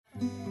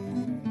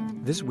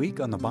This week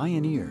on the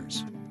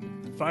Bioneers.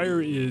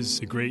 Fire is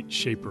the great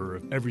shaper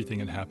of everything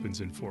that happens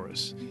in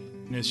forests.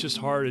 And it's just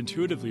hard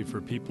intuitively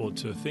for people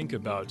to think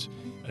about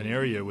an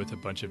area with a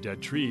bunch of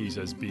dead trees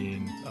as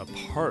being a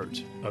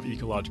part of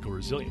ecological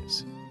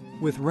resilience.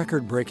 With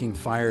record-breaking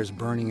fires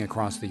burning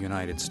across the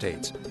United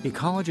States,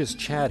 ecologist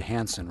Chad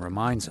Hansen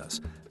reminds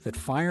us that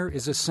fire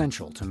is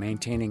essential to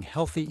maintaining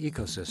healthy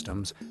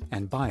ecosystems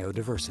and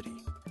biodiversity.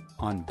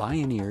 On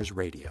Bioneers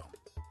Radio.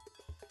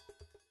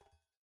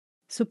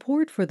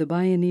 Support for the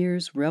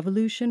Bioneers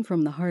Revolution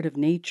from the Heart of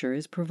Nature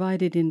is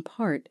provided in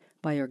part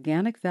by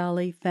Organic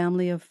Valley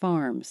Family of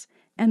Farms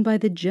and by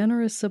the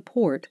generous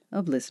support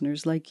of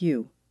listeners like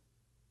you.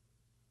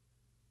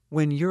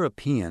 When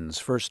Europeans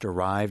first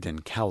arrived in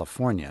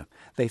California,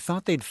 they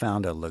thought they'd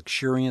found a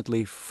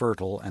luxuriantly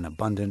fertile and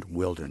abundant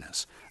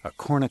wilderness, a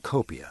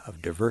cornucopia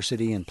of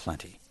diversity and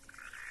plenty.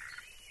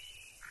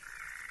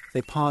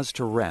 They paused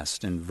to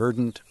rest in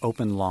verdant,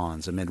 open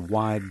lawns amid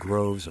wide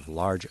groves of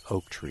large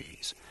oak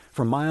trees.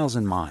 For miles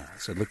and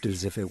miles, it looked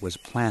as if it was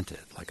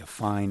planted like a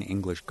fine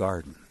English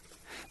garden.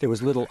 There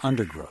was little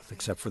undergrowth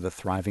except for the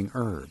thriving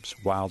herbs,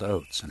 wild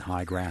oats, and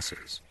high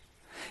grasses.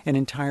 An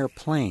entire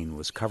plain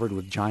was covered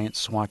with giant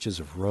swatches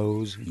of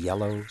rose,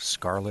 yellow,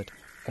 scarlet,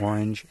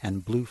 orange,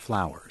 and blue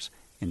flowers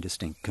in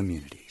distinct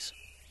communities.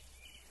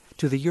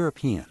 To the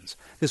Europeans,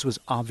 this was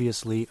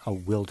obviously a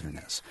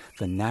wilderness,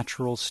 the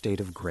natural state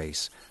of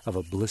grace of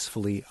a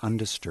blissfully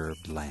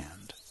undisturbed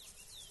land.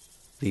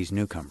 These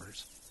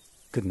newcomers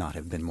could not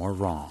have been more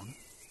wrong.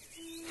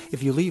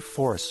 If you leave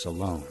forests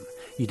alone,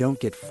 you don't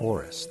get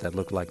forests that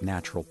look like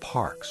natural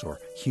parks or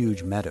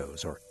huge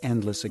meadows or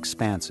endless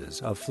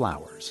expanses of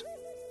flowers.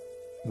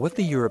 What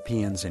the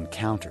Europeans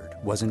encountered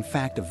was in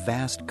fact a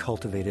vast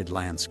cultivated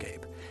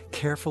landscape,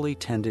 carefully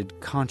tended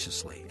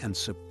consciously and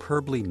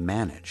superbly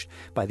managed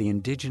by the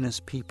indigenous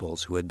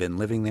peoples who had been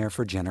living there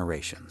for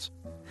generations.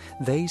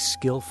 They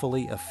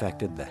skillfully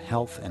affected the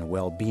health and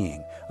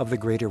well-being of the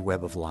greater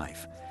web of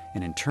life,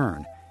 and in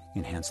turn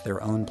enhanced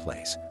their own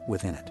place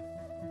within it.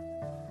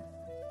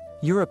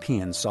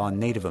 Europeans saw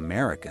Native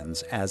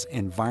Americans as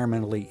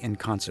environmentally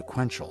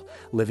inconsequential,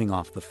 living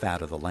off the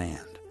fat of the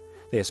land.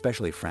 They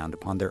especially frowned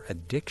upon their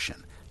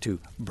addiction to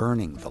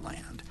burning the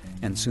land,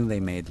 and soon they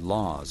made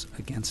laws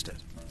against it.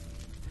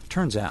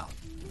 Turns out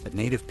that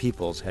native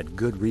peoples had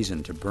good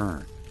reason to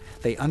burn.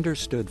 They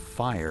understood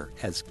fire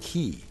as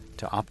key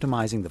to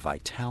optimizing the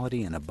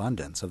vitality and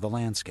abundance of the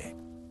landscape.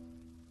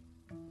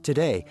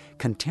 Today,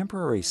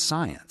 contemporary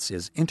science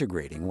is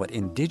integrating what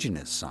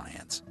indigenous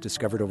science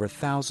discovered over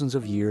thousands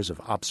of years of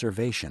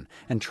observation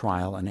and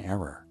trial and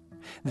error.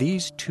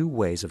 These two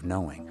ways of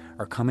knowing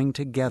are coming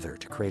together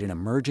to create an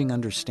emerging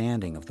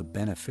understanding of the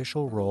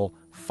beneficial role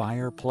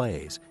fire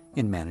plays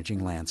in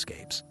managing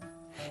landscapes.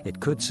 It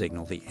could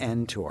signal the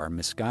end to our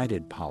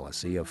misguided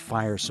policy of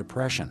fire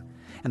suppression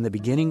and the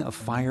beginning of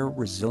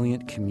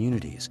fire-resilient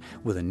communities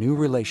with a new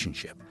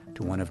relationship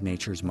to one of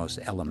nature's most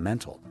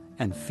elemental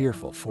and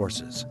fearful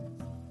forces.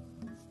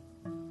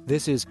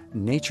 This is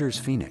Nature's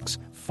Phoenix,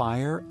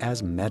 Fire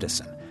as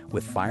Medicine,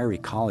 with fire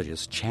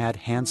ecologist Chad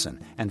Hansen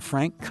and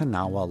Frank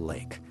Kanawa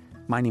Lake.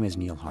 My name is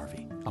Neil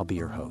Harvey. I'll be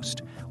your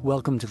host.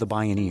 Welcome to the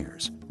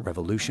Bioneers,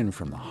 Revolution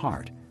from the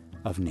Heart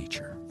of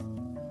Nature.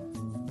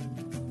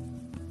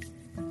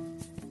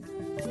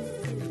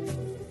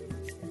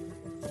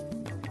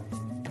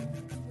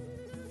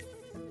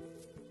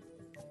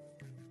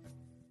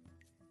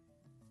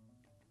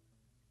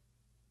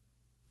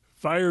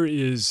 Fire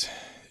is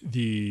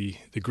the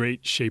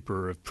great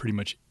shaper of pretty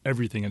much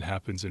everything that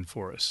happens in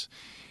forests.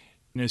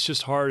 And it's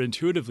just hard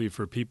intuitively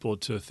for people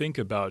to think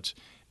about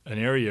an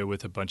area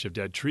with a bunch of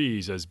dead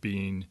trees as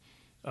being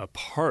a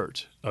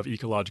part of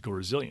ecological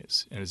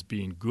resilience and as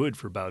being good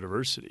for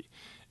biodiversity.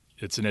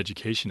 It's an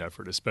education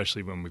effort,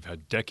 especially when we've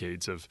had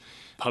decades of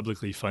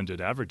publicly funded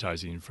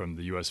advertising from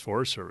the U.S.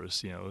 Forest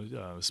Service,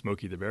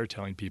 Smokey the Bear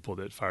telling people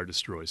that fire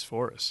destroys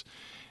forests.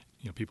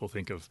 People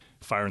think of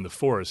fire in the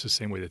forest the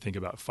same way they think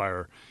about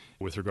fire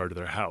with regard to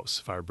their house.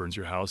 Fire burns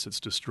your house,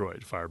 it's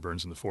destroyed. Fire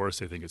burns in the forest,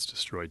 they think it's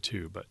destroyed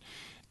too. But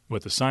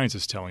what the science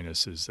is telling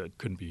us is that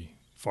couldn't be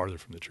farther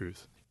from the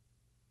truth.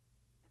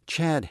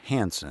 Chad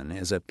Hansen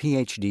is a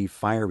Ph.D.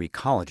 fire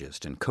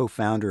ecologist and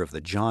co-founder of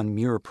the John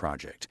Muir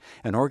Project,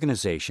 an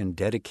organization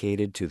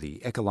dedicated to the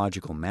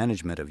ecological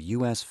management of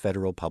U.S.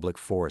 federal public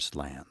forest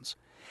lands.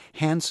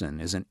 Hansen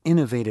is an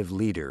innovative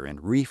leader in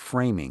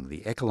reframing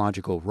the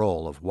ecological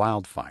role of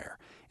wildfire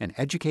and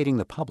educating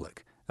the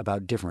public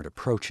about different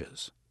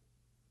approaches.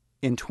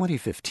 In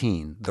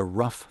 2015, the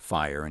Rough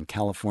Fire in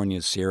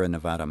California's Sierra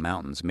Nevada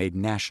mountains made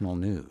national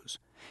news.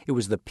 It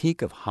was the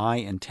peak of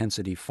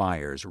high-intensity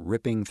fires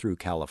ripping through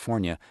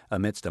California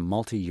amidst a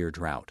multi-year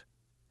drought.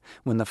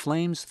 When the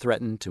flames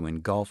threatened to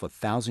engulf a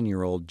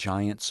 1,000-year-old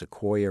giant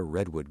sequoia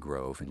redwood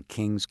grove in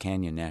Kings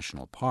Canyon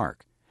National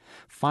Park,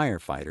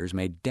 firefighters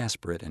made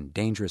desperate and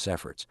dangerous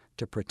efforts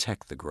to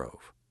protect the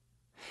grove.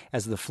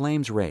 As the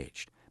flames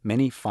raged,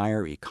 many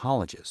fire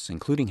ecologists,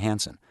 including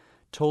Hansen,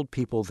 told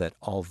people that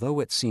although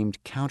it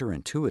seemed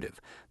counterintuitive,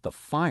 the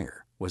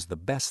fire was the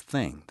best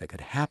thing that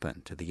could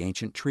happen to the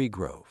ancient tree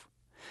grove.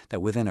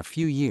 that within a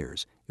few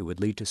years it would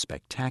lead to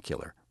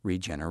spectacular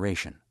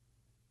regeneration.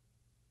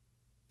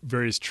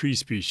 Various tree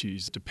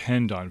species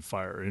depend on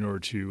fire in order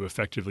to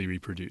effectively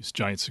reproduce.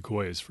 Giant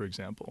sequoias, for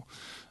example.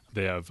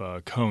 They have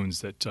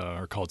cones that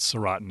are called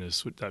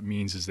serotinous. What that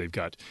means is they've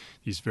got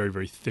these very,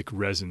 very thick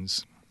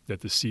resins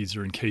that the seeds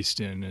are encased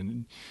in.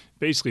 And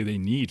basically they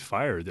need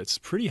fire that's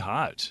pretty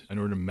hot in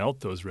order to melt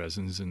those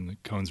resins, and the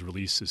cones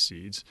release the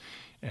seeds.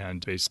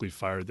 And basically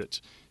fire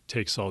that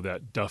takes all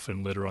that duff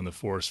and litter on the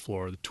forest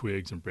floor, the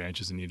twigs and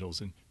branches and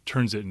needles, and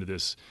turns it into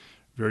this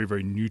very,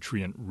 very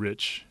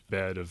nutrient-rich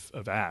bed of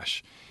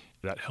ash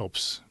that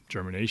helps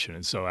germination.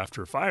 And so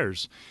after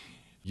fires,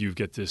 you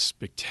get this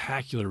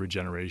spectacular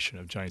regeneration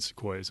of giant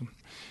sequoias.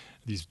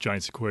 These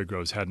giant sequoia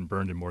groves hadn't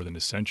burned in more than a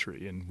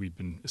century, and we've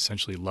been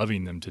essentially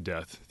loving them to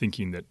death,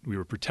 thinking that we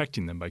were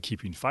protecting them by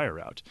keeping fire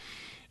out.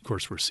 Of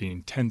course, we're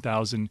seeing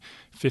 10,000,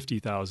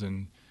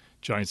 50,000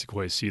 giant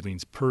sequoia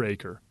seedlings per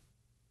acre.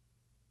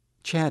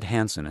 Chad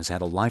Hansen has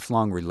had a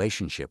lifelong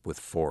relationship with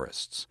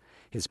forests.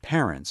 His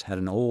parents had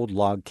an old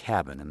log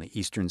cabin in the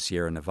eastern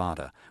Sierra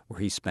Nevada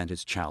where he spent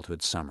his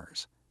childhood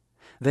summers.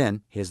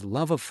 Then his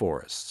love of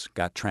forests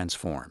got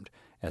transformed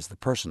as the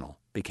personal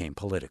became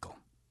political.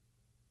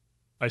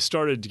 I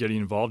started getting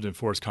involved in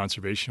forest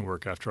conservation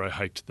work after I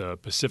hiked the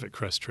Pacific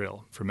Crest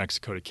Trail from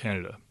Mexico to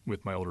Canada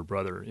with my older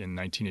brother in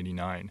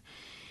 1989,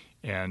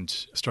 and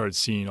started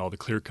seeing all the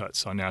clear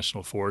cuts on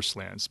national forest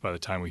lands by the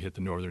time we hit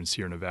the northern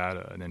Sierra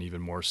Nevada, and then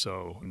even more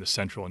so in the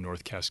central and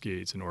north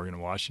Cascades in Oregon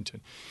and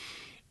Washington.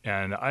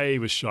 And I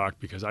was shocked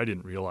because I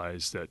didn't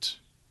realize that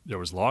there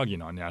was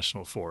logging on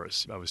national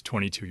forests. I was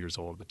 22 years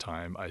old at the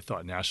time. I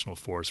thought national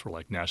forests were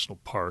like national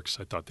parks.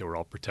 I thought they were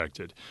all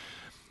protected.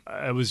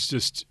 I was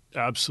just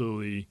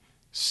absolutely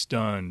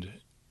stunned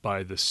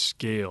by the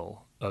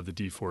scale of the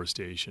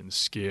deforestation, the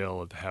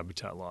scale of the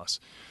habitat loss.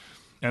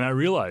 And I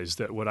realized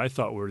that what I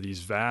thought were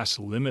these vast,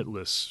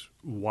 limitless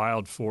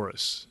wild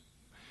forests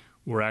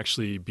were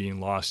actually being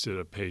lost at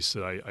a pace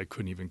that I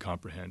couldn't even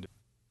comprehend.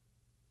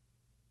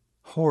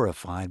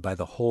 Horrified by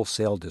the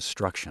wholesale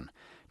destruction,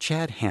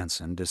 Chad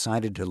Hansen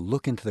decided to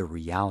look into the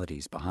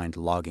realities behind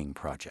logging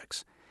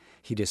projects.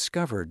 He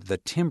discovered the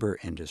timber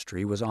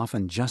industry was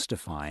often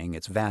justifying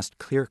its vast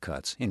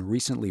clear-cuts in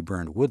recently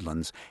burned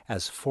woodlands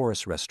as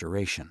forest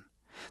restoration.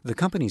 The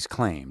companies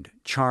claimed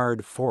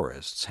charred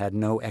forests had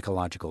no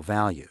ecological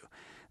value.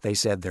 They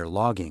said their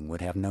logging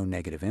would have no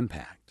negative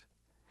impact.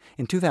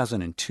 In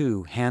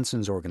 2002,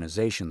 Hansen's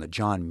organization, the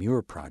John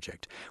Muir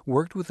Project,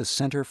 worked with the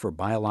Center for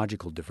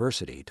Biological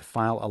Diversity to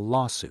file a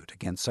lawsuit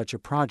against such a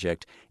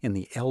project in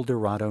the El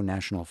Dorado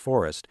National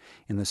Forest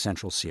in the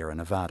central Sierra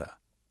Nevada.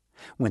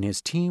 When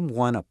his team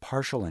won a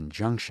partial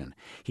injunction,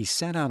 he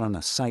set out on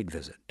a site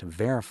visit to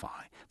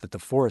verify that the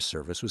Forest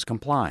Service was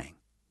complying.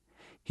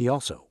 He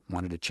also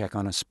wanted to check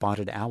on a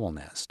spotted owl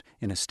nest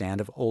in a stand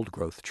of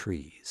old-growth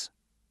trees.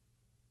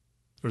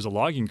 There was a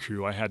logging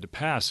crew I had to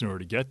pass in order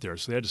to get there,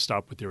 so they had to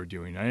stop what they were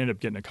doing. I ended up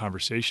getting a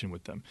conversation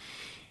with them,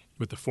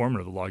 with the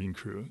foreman of the logging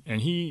crew, and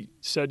he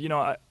said,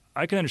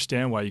 I can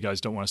understand why you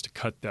guys don't want us to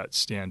cut that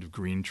stand of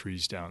green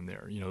trees down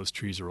there. Those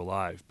trees are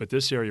alive. But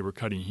this area we're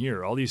cutting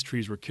here, all these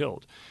trees were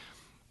killed.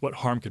 What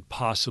harm could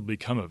possibly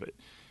come of it?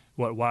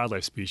 What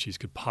wildlife species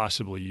could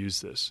possibly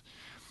use this?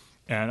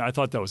 And I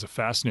thought that was a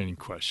fascinating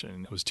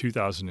question. It was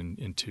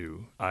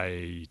 2002.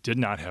 I did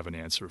not have an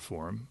answer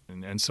for him,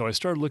 and so I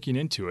started looking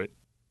into it.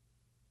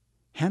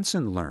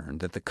 Hansen learned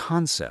that the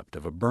concept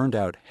of a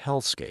burned-out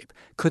hellscape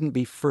couldn't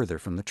be further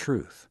from the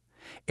truth.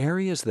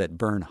 Areas that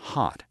burn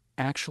hot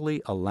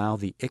actually allow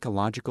the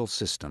ecological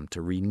system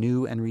to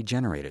renew and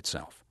regenerate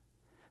itself.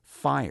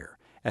 Fire,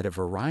 at a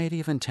variety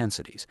of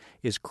intensities,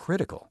 is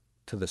critical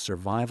to the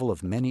survival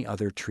of many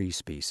other tree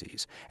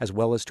species, as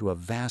well as to a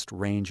vast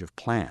range of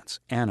plants,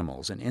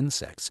 animals, and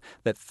insects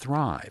that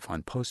thrive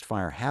on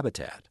post-fire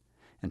habitat,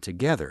 and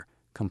together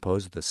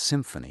compose the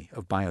symphony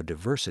of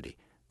biodiversity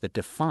that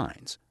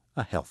defines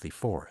a healthy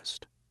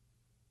forest.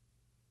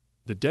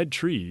 The dead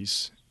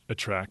trees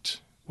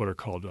attract what are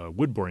called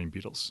wood-boring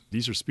beetles.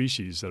 These are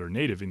species that are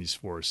native in these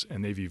forests,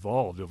 and they've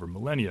evolved over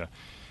millennia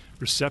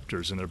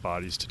receptors in their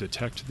bodies to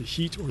detect the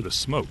heat or the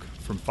smoke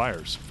from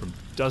fires from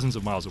dozens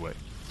of miles away.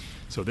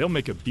 So they'll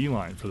make a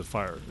beeline for the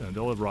fire, and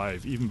they'll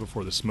arrive even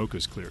before the smoke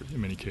is cleared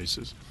in many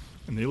cases.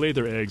 And they lay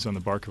their eggs on the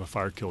bark of a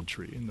fire-killed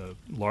tree, and the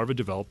larvae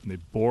develop, and they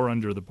bore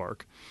under the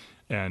bark,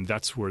 and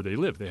that's where they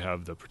live. They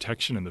have the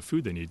protection and the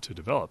food they need to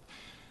develop.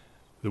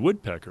 The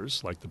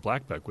woodpeckers, like the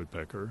blackback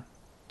woodpecker,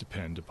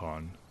 depend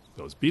upon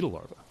those beetle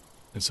larvae.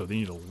 And so they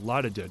need a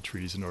lot of dead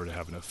trees in order to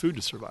have enough food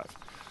to survive.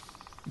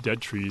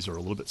 Dead trees are a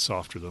little bit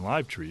softer than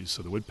live trees,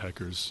 so the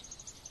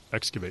woodpeckers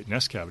excavate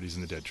nest cavities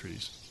in the dead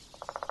trees.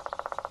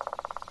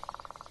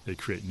 They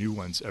create new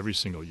ones every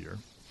single year.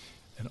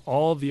 And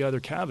all of the other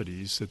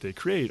cavities that they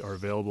create are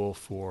available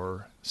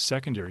for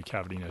secondary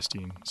cavity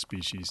nesting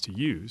species to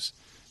use.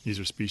 These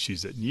are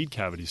species that need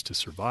cavities to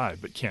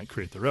survive but can't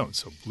create their own.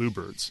 So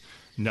bluebirds,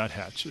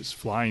 nuthatches,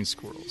 flying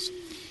squirrels,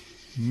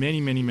 many,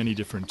 many, many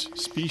different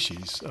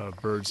species of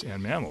birds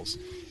and mammals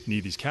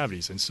need these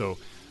cavities. And so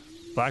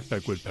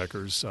Blackback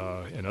woodpeckers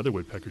and other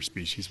woodpecker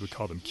species, we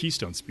call them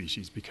keystone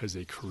species because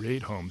they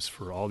create homes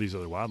for all these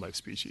other wildlife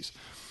species.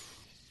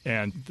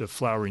 And the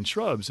flowering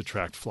shrubs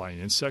attract flying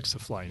insects. The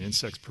flying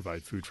insects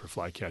provide food for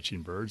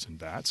fly-catching birds and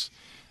bats.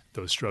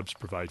 Those shrubs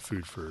provide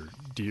food for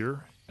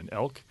deer and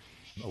elk.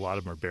 A lot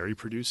of them are berry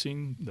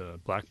producing. The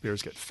black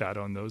bears get fat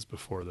on those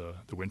before the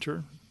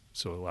winter,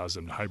 so it allows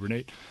them to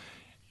hibernate.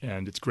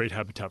 And it's great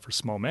habitat for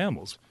small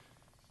mammals.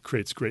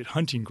 Creates great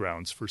hunting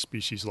grounds for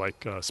species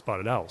like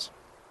spotted owls.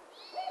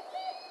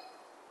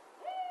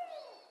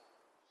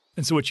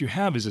 And so what you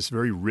have is this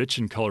very rich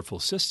and colorful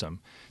system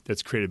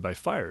that's created by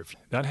fire.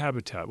 That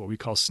habitat, what we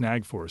call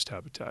snag forest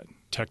habitat,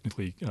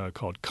 technically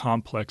called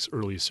complex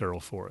early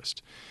seral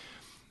forest,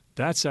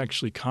 that's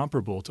actually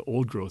comparable to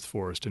old-growth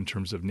forest in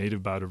terms of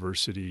native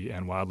biodiversity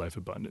and wildlife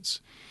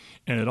abundance.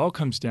 And it all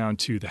comes down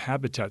to the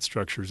habitat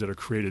structures that are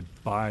created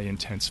by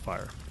intense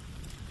fire.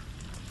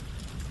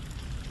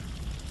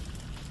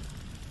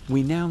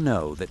 We now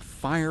know that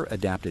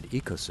fire-adapted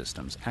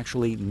ecosystems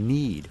actually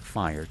need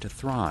fire to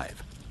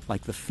thrive,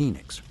 like the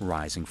phoenix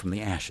rising from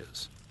the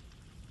ashes.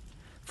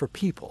 For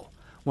people,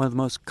 one of the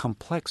most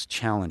complex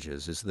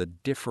challenges is the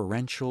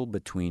differential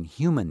between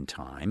human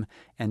time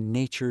and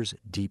nature's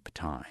deep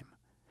time.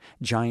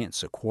 Giant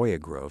sequoia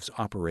groves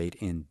operate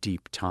in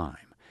deep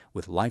time,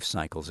 with life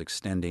cycles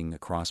extending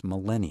across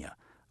millennia,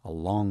 a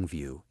long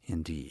view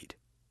indeed.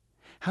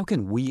 How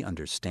can we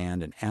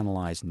understand and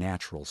analyze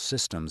natural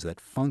systems that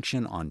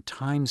function on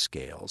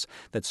timescales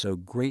that so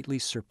greatly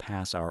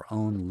surpass our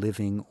own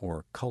living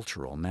or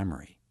cultural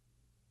memory?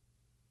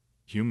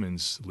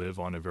 Humans live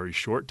on a very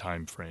short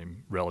time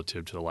frame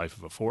relative to the life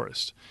of a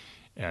forest.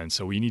 And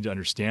so we need to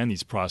understand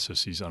these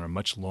processes on a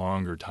much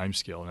longer time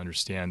scale and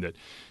understand that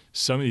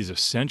some of these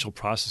essential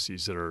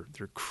processes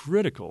they're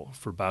critical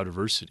for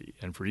biodiversity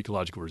and for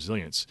ecological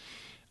resilience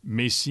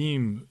may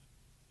seem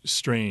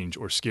strange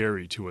or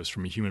scary to us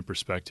from a human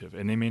perspective,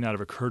 and they may not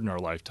have occurred in our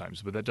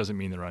lifetimes, but that doesn't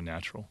mean they're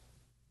unnatural.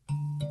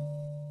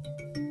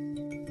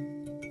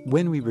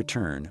 When we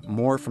return,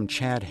 more from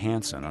Chad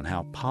Hansen on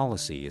how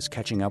policy is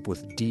catching up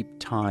with deep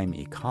time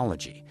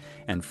ecology,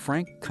 and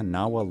Frank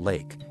Kanawha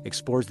Lake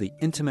explores the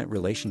intimate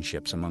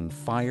relationships among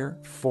fire,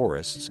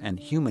 forests, and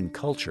human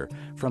culture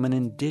from an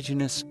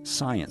indigenous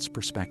science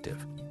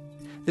perspective.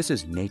 This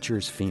is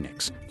Nature's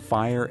Phoenix,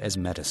 Fire as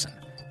Medicine.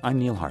 I'm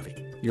Neil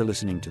Harvey. You're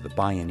listening to The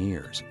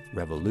Bioneers,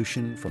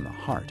 Revolution from the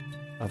Heart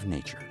of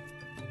Nature.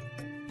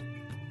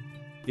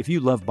 If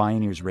you love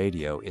Bioneers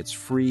Radio, it's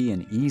free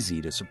and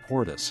easy to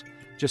support us.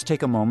 Just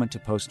take a moment to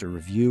post a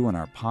review on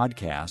our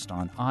podcast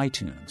on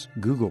iTunes,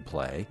 Google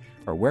Play,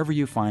 or wherever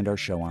you find our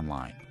show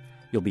online.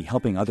 You'll be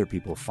helping other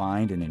people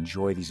find and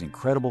enjoy these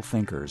incredible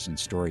thinkers and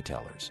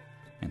storytellers.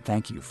 And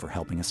thank you for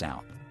helping us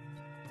out.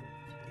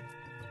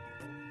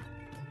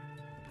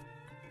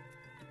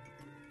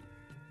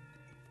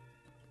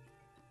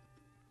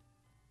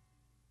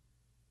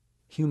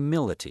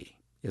 Humility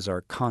is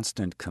our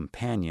constant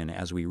companion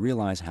as we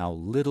realize how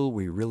little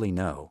we really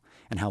know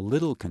and how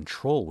little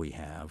control we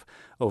have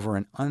over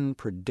an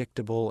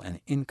unpredictable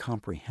and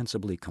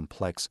incomprehensibly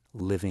complex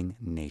living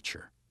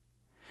nature.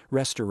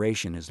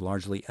 Restoration is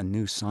largely a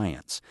new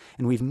science,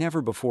 and we've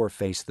never before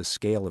faced the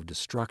scale of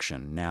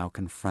destruction now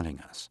confronting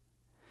us.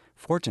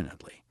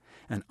 Fortunately,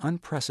 an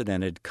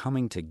unprecedented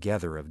coming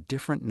together of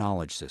different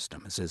knowledge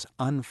systems is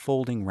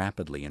unfolding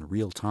rapidly in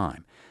real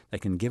time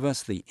that can give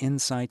us the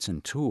insights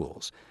and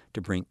tools to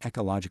bring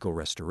ecological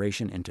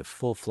restoration into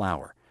full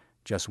flower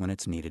just when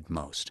it's needed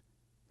most.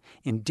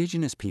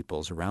 Indigenous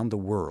peoples around the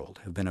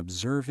world have been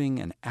observing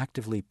and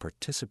actively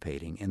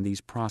participating in these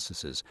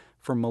processes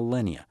for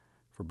millennia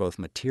for both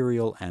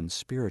material and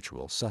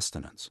spiritual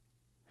sustenance.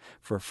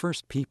 For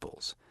First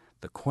Peoples,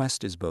 the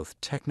quest is both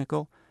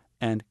technical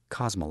and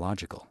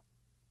cosmological.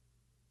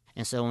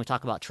 And so when we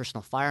talk about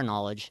traditional fire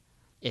knowledge,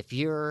 if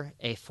you're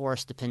a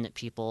forest-dependent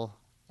people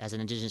as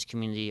an indigenous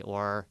community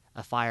or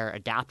a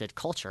fire-adapted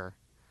culture,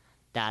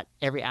 that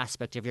every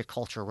aspect of your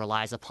culture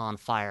relies upon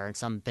fire in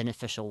some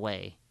beneficial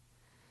way,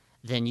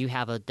 then you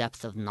have a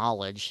depth of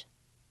knowledge,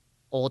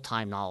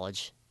 old-time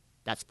knowledge,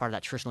 that's part of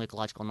that traditional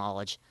ecological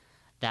knowledge,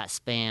 that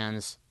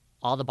spans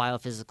all the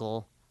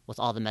biophysical with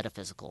all the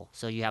metaphysical.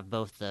 So you have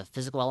both the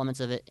physical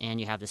elements of it and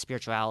you have the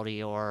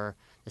spirituality or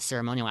the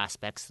ceremonial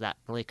aspects that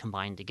really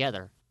combine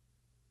together.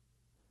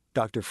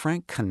 Dr.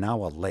 Frank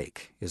Kanawha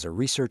Lake is a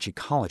research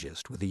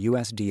ecologist with the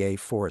USDA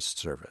Forest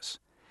Service,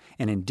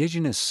 an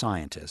indigenous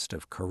scientist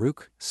of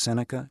Karuk,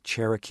 Seneca,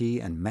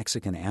 Cherokee, and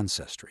Mexican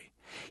ancestry.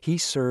 He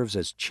serves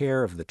as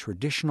chair of the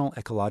Traditional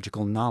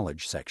Ecological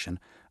Knowledge section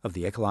of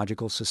the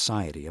Ecological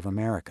Society of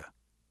America.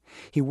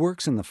 He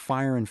works in the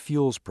Fire and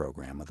Fuels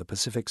program of the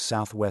Pacific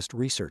Southwest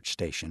Research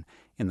Station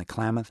in the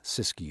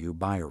Klamath-Siskiyou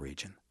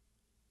bioregion.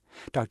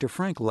 Dr.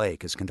 Frank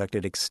Lake has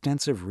conducted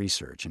extensive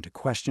research into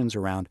questions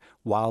around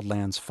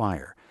wildlands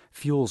fire,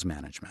 fuels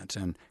management,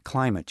 and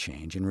climate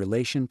change in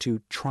relation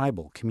to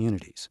tribal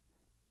communities.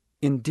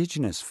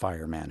 Indigenous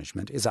fire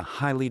management is a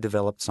highly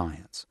developed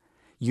science,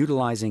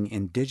 utilizing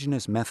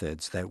indigenous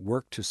methods that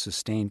work to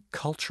sustain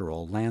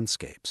cultural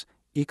landscapes,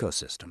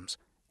 ecosystems,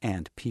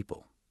 and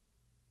people.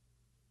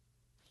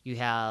 you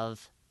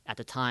have, at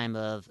the time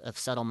of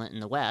settlement in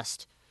the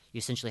West, you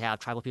essentially have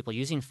tribal people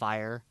using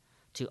fire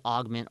to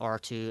augment or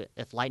to,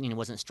 if lightning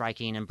wasn't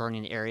striking and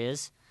burning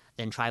areas,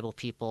 then tribal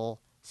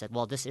people said,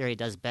 well, this area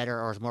does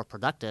better or is more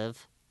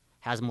productive,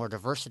 has more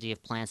diversity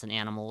of plants and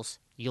animals,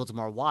 yields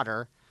more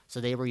water, so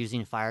they were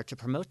using fire to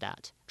promote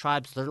that.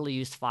 Tribes literally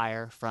used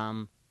fire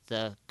from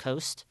the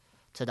coast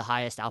to the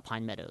highest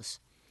alpine meadows.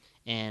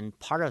 And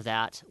part of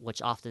that,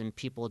 which often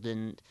people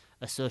didn't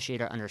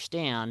associate or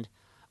understand,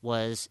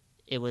 was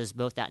it was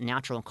both that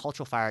natural and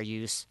cultural fire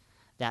use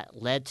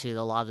that led to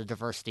a lot of the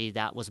diversity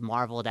that was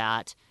marveled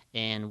at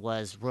and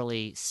was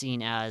really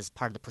seen as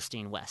part of the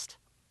pristine West.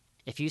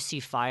 If you see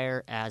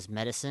fire as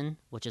medicine,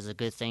 which is a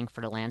good thing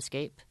for the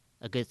landscape,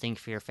 a good thing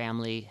for your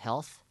family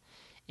health,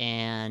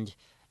 and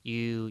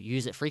you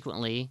use it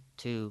frequently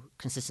to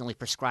consistently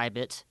prescribe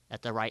it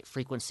at the right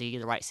frequency,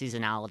 the right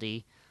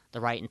seasonality,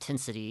 the right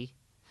intensity,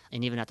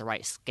 and even at the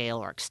right scale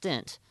or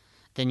extent,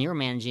 then you're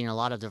managing a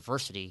lot of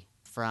diversity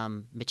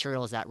from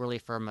materials that really,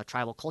 from a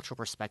tribal cultural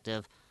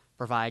perspective,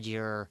 provide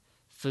your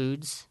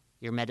foods,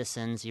 your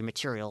medicines, your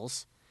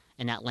materials,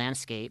 and that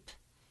landscape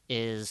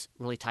is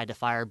really tied to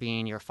fire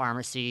being your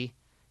pharmacy,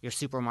 your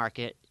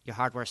supermarket, your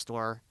hardware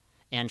store,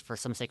 and for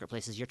some sacred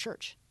places, your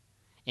church.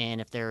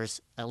 And if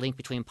there's a link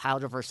between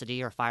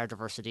biodiversity or fire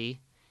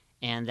diversity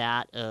and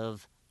that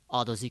of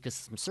all those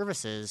ecosystem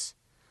services,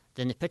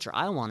 then the picture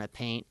I want to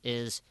paint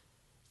is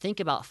think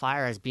about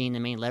fire as being the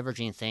main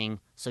leveraging thing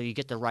so you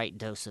get the right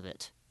dose of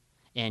it.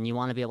 And you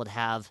want to be able to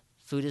have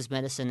food as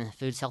medicine and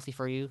food is healthy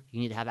for you. You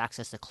need to have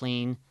access to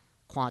clean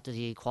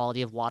quantity,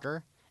 quality of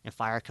water, and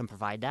fire can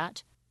provide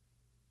that.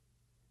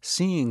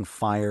 Seeing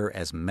fire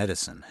as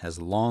medicine has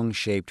long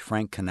shaped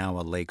Frank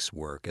Kanawha Lake's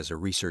work as a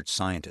research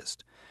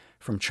scientist.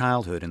 From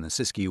childhood in the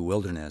Siskiyou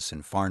Wilderness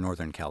in far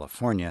northern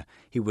California,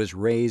 he was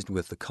raised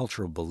with the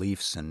cultural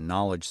beliefs and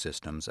knowledge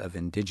systems of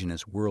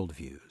indigenous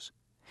worldviews.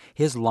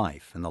 His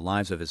life and the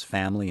lives of his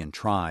family and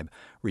tribe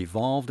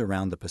revolved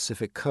around the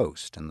Pacific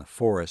coast and the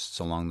forests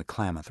along the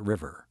Klamath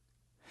River.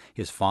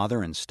 His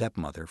father and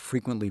stepmother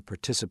frequently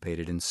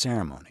participated in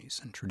ceremonies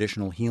and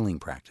traditional healing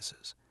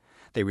practices.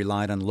 They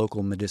relied on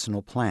local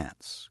medicinal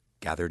plants,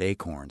 gathered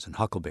acorns and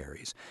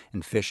huckleberries,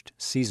 and fished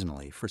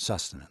seasonally for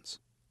sustenance.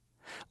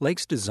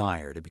 Lake's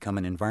desire to become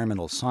an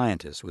environmental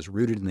scientist was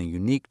rooted in the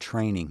unique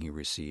training he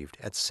received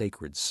at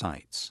sacred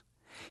sites.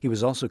 He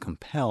was also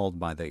compelled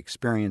by the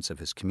experience of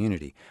his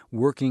community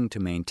working to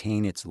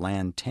maintain its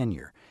land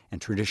tenure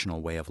and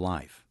traditional way of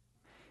life.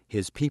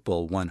 His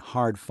people won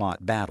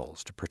hard-fought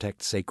battles to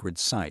protect sacred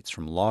sites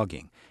from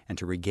logging and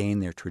to regain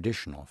their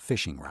traditional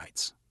fishing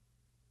rights.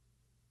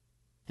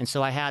 And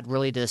so I had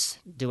really this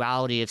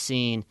duality of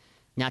seeing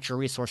natural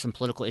resource and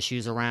political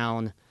issues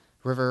around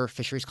river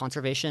fisheries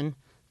conservation,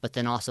 but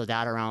then also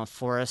that around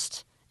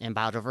forest and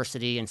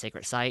biodiversity and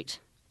sacred site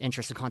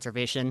interest in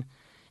conservation.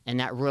 And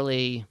that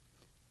really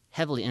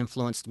heavily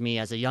influenced me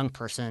as a young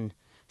person,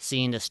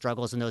 seeing the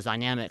struggles in those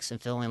dynamics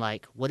and feeling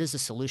like, what is the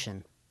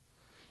solution?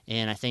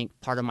 And I think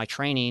part of my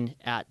training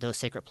at those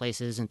sacred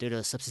places and through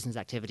those subsistence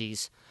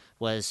activities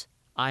was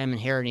I am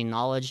inheriting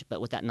knowledge,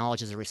 but with that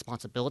knowledge is a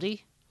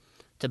responsibility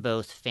to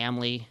both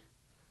family,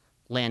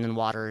 land and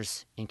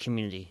waters, and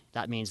community.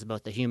 That means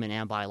both the human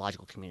and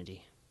biological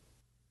community.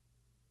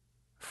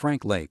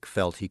 Frank Lake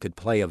felt he could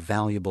play a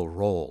valuable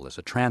role as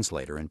a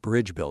translator and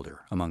bridge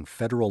builder among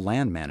federal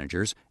land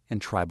managers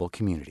and tribal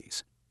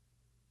communities.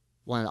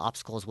 One of the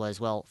obstacles was,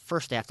 well,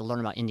 first they have to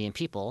learn about Indian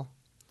people.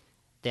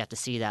 They have to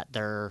see that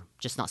they're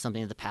just not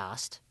something of the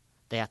past.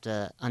 They have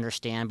to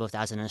understand, both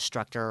as an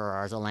instructor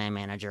or as a land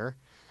manager,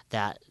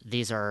 that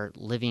these are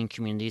living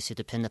communities who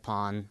depend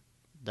upon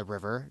the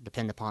river,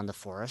 depend upon the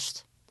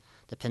forest,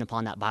 depend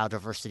upon that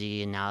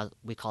biodiversity, and now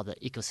we call the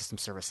ecosystem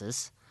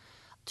services,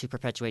 to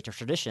perpetuate their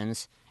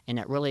traditions, and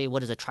that really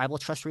what is a tribal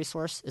trust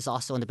resource is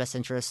also in the best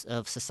interest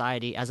of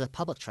society as a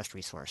public trust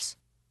resource.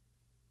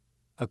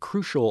 A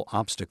crucial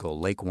obstacle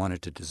Lake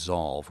wanted to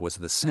dissolve was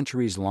the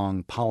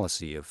centuries-long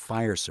policy of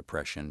fire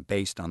suppression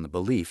based on the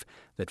belief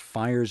that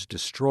fires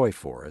destroy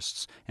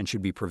forests and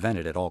should be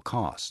prevented at all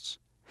costs.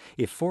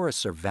 If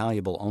forests are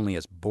valuable only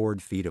as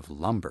board feet of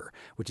lumber,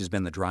 which has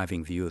been the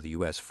driving view of the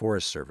U.S.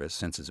 Forest Service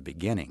since its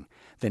beginning,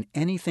 then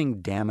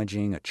anything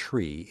damaging a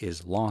tree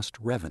is lost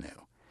revenue.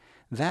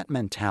 That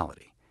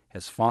mentality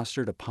has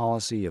fostered a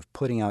policy of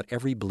putting out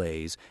every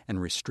blaze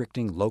and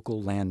restricting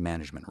local land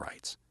management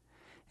rights.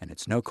 And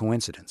it's no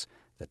coincidence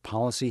that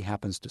policy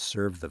happens to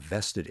serve the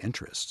vested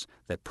interests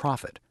that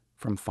profit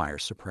from fire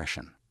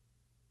suppression.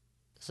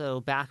 So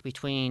back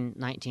between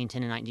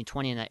 1910 and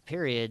 1920, in that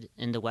period,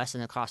 in the West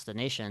and across the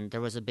nation,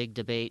 there was a big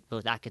debate,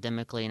 both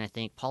academically and I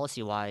think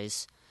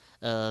policy-wise,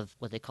 of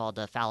what they called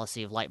the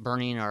fallacy of light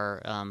burning,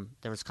 or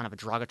there was kind of a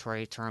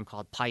derogatory term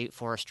called Paiute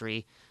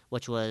forestry,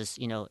 which was,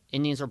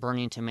 Indians were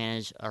burning to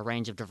manage a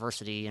range of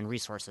diversity and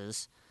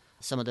resources.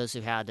 Some of those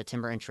who had the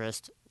timber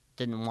interest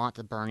didn't want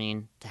the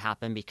burning to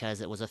happen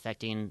because it was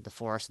affecting the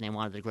forest and they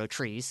wanted to grow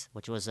trees,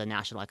 which was a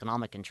national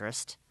economic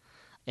interest.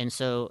 And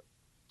so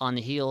on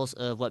the heels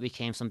of what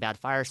became some bad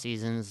fire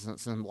seasons and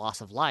some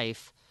loss of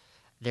life,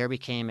 there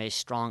became a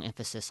strong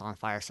emphasis on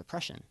fire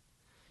suppression.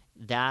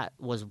 That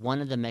was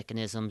one of the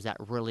mechanisms that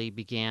really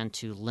began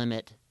to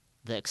limit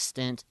the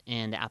extent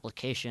and the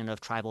application of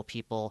tribal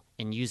people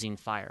in using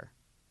fire.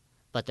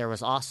 But there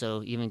was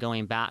also, even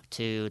going back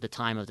to the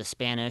time of the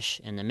Spanish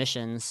and the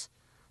missions,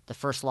 the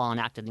first law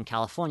enacted in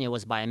California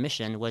was by a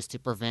mission, was to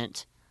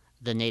prevent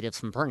the natives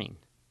from burning.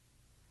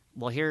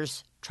 Well,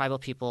 here's tribal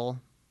people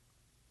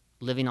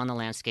living on the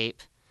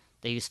landscape.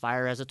 They use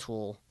fire as a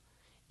tool.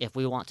 If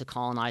we want to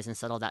colonize and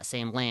settle that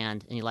same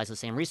land and utilize the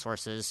same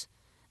resources,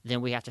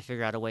 then we have to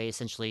figure out a way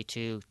essentially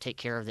to take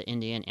care of the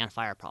Indian and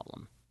fire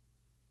problem.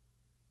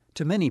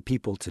 To many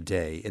people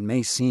today, it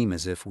may seem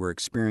as if we're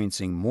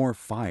experiencing more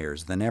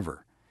fires than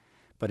ever.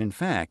 But in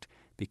fact,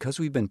 because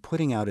we've been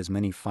putting out as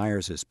many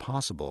fires as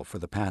possible for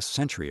the past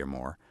century or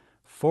more,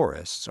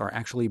 forests are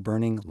actually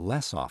burning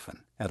less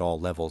often at all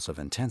levels of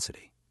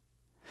intensity.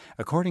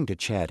 According to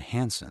Chad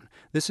Hansen,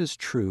 this is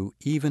true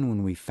even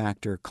when we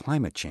factor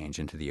climate change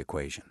into the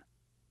equation.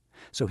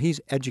 So he's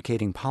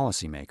educating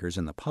policymakers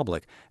and the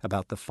public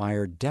about the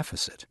fire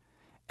deficit,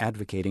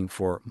 advocating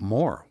for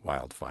more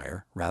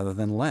wildfire rather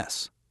than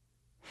less.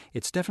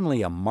 It's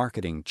definitely a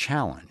marketing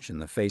challenge in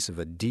the face of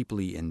a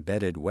deeply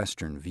embedded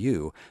Western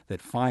view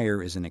that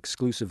fire is an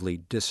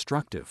exclusively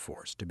destructive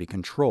force to be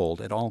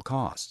controlled at all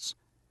costs.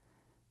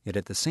 Yet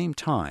at the same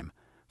time,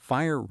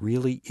 fire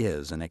really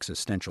is an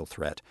existential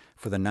threat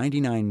for the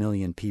 99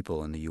 million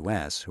people in the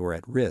U.S. who are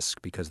at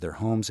risk because their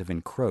homes have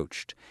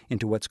encroached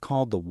into what's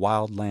called the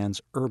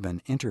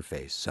Wildlands-Urban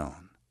Interface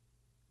Zone.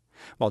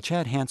 While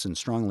Chad Hansen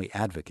strongly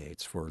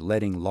advocates for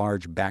letting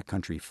large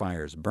backcountry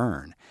fires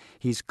burn,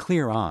 he's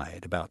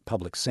clear-eyed about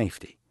public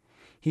safety.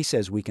 He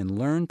says we can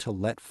learn to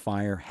let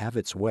fire have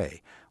its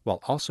way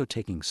while also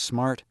taking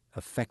smart,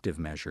 effective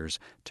measures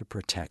to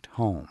protect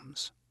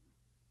homes.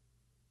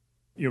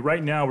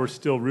 Right now we're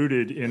still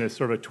rooted in a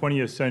sort of a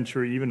 20th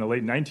century, even a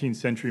late 19th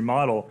century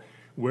model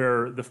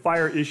where the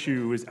fire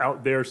issue is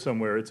out there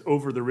somewhere. It's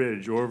over the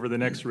ridge or over the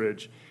next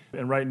ridge.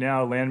 And right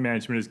now land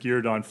management is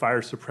geared on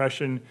fire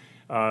suppression.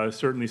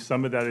 Certainly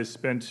some of that is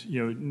spent,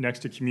 next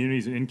to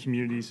communities and in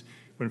communities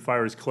when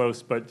fire is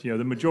close, but,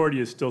 the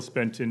majority is still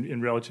spent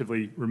in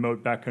relatively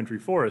remote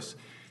backcountry forests.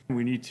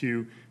 We need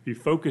to be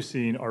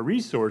focusing our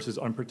resources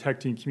on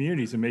protecting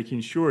communities and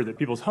making sure that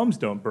people's homes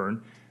don't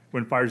burn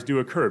when fires do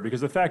occur.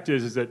 Because the fact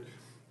is that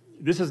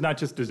this is not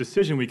just a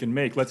decision we can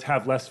make, let's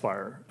have less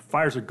fire.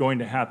 Fires are going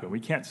to happen. We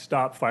can't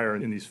stop fire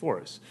in these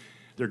forests.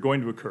 They're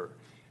going to occur.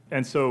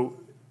 And so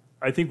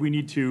I think we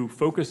need to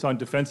focus on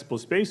defensible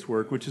space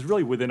work, which is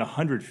really within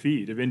 100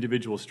 feet of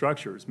individual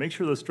structures. Make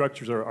sure those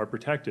structures are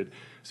protected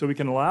so we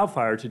can allow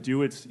fire to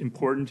do its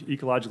important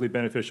ecologically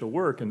beneficial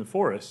work in the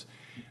forests.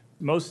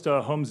 Most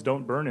homes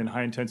don't burn in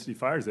high-intensity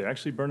fires. They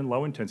actually burn in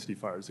low-intensity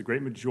fires. The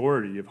great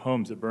majority of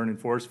homes that burn in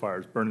forest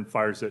fires burn in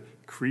fires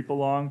that creep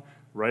along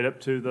right up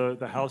to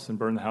the house and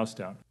burn the house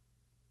down.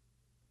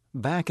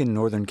 Back in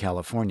Northern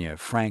California,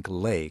 Frank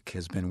Lake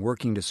has been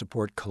working to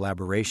support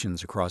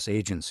collaborations across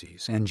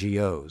agencies,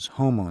 NGOs,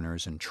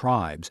 homeowners, and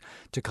tribes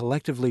to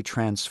collectively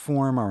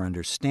transform our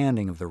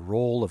understanding of the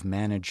role of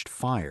managed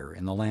fire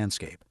in the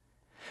landscape.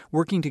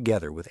 Working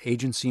together with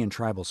agency and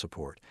tribal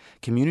support,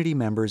 community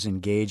members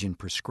engage in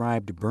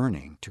prescribed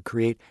burning to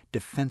create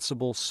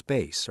defensible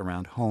space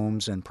around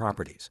homes and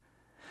properties.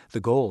 The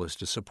goal is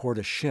to support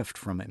a shift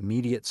from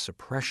immediate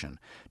suppression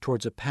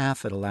towards a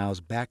path that allows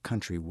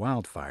backcountry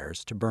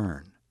wildfires to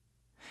burn.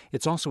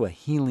 It's also a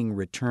healing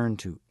return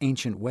to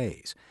ancient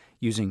ways,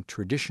 using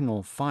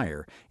traditional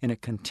fire in a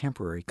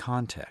contemporary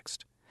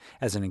context.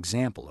 As an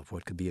example of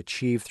what could be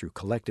achieved through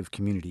collective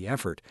community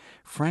effort,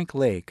 Frank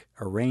Lake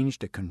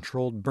arranged a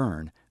controlled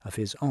burn of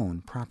his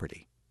own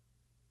property.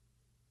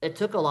 It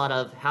took a lot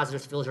of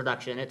hazardous fuels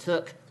reduction. It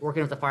took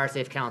working with the Fire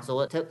Safe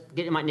Council. It took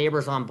getting my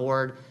neighbors on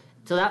board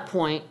to that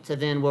point, to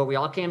then where we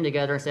all came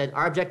together and said,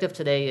 our objective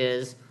today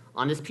is,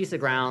 on this piece of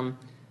ground,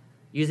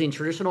 using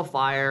traditional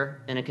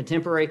fire in a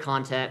contemporary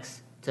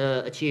context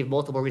to achieve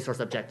multiple resource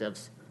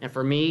objectives. And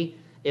for me,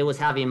 it was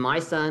having my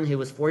son, who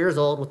was 4 years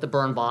old, with the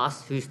burn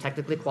boss, who's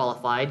technically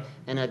qualified,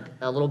 and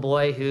a little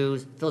boy who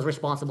feels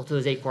responsible to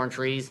his acorn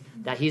trees,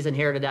 that he's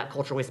inherited that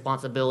cultural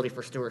responsibility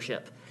for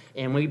stewardship.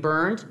 And we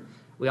burned.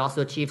 We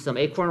also achieved some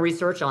acorn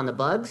research on the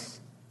bugs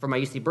for my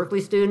UC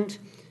Berkeley student.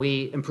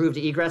 We improved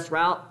the egress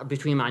route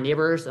between my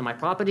neighbors and my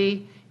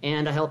property,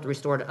 and I helped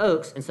restore the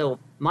oaks. And so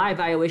my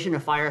evaluation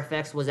of fire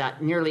effects was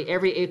that nearly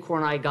every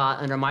acorn I got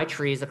under my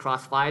trees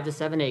across 5 to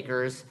 7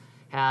 acres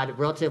had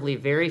relatively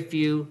very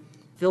few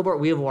filbert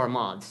weevil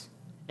moths.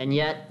 And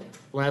yet,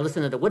 when I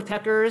listen to the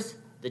woodpeckers,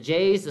 the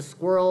jays, the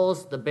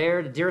squirrels, the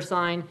bear, the deer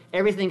sign,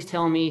 everything's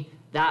telling me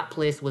that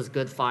place was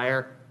good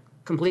fire,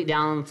 complete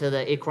down to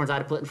the acorns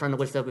I'd put in front of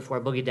the wood stove before I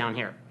boogied down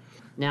here.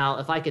 Now,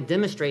 if I could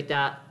demonstrate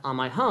that on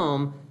my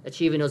home,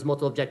 achieving those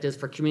multiple objectives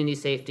for community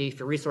safety,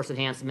 for resource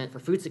enhancement, for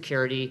food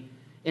security,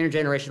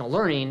 intergenerational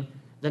learning,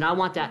 then I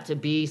want that to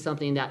be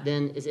something that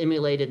then is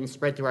emulated and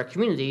spread through our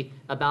community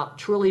about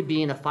truly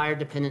being a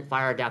fire-dependent,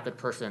 fire-adapted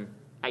person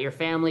at your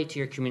family to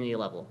your community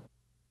level.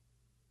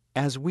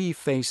 As we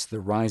face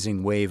the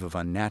rising wave of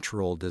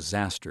unnatural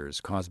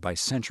disasters caused by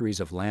centuries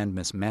of land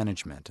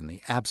mismanagement and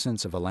the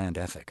absence of a land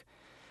ethic,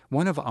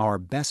 one of our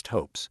best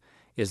hopes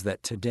is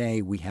that today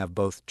we have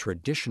both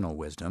traditional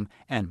wisdom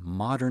and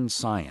modern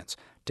science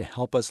to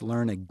help us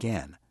learn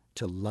again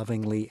to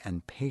lovingly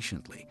and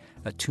patiently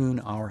attune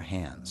our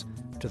hands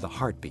to the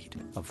heartbeat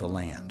of the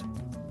land.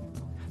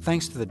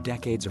 Thanks to the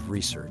decades of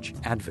research,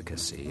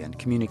 advocacy, and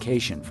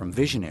communication from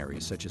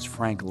visionaries such as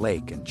Frank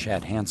Lake and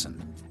Chad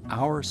Hansen,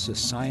 our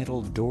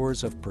societal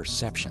doors of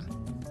perception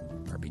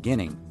are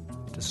beginning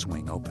to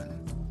swing open.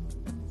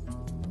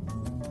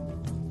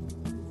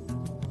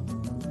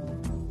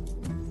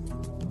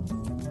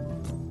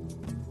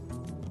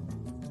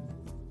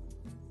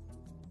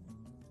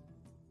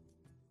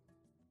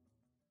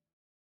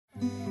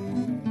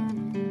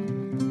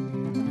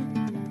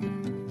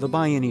 The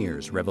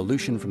Bioneers,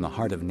 Revolution from the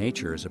Heart of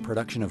Nature is a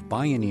production of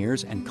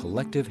Bioneers and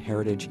Collective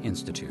Heritage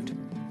Institute.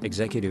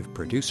 Executive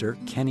producer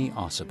Kenny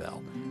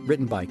Ausubel.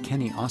 Written by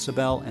Kenny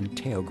Ausubel and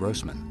Theo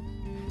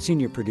Grossman.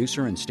 Senior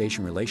producer and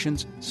station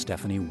relations,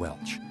 Stephanie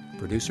Welch.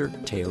 Producer,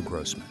 Theo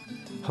Grossman.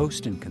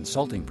 Host and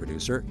consulting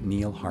producer,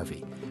 Neil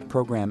Harvey.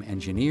 Program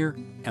engineer,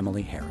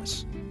 Emily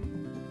Harris.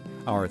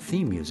 Our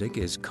theme music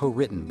is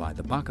co-written by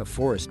the Baka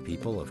Forest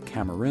people of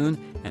Cameroon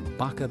and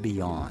Baka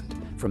Beyond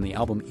from the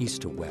album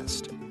East to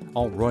West.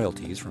 All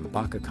royalties from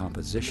Baka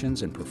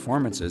compositions and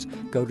performances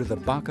go to the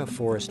Baka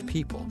Forest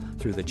people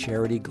through the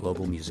charity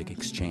Global Music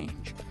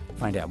Exchange.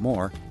 Find out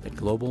more at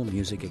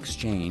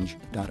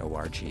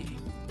globalmusicexchange.org.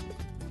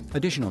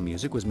 Additional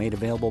music was made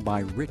available by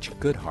Rich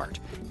Goodhart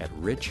at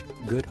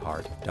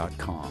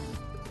richgoodhart.com.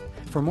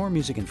 For more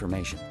music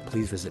information,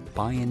 please visit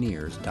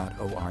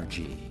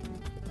bioneers.org.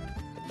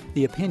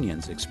 The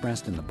opinions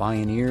expressed in the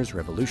Bioneers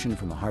Revolution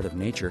from the Heart of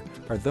Nature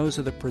are those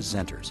of the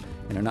presenters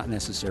and are not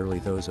necessarily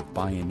those of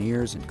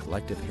Bioneers and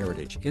Collective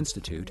Heritage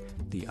Institute,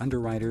 the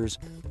underwriters,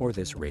 or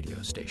this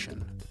radio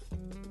station.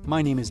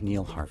 My name is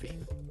Neil Harvey.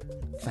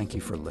 Thank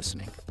you for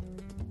listening.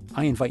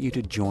 I invite you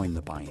to join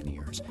the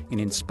Bioneers in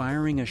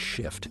inspiring a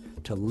shift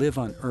to live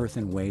on Earth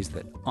in ways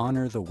that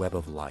honor the web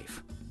of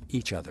life,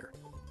 each other,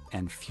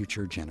 and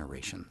future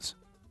generations.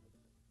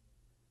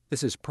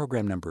 This is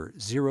program number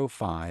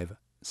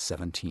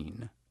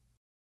 0517.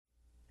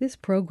 This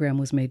program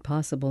was made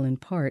possible in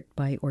part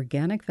by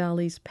Organic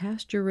Valley's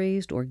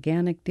pasture-raised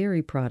organic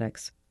dairy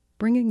products,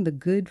 bringing the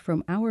good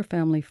from our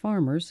family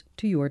farmers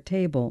to your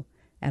table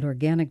at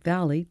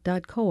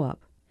organicvalley.coop,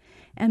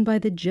 and by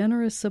the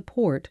generous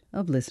support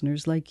of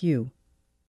listeners like you.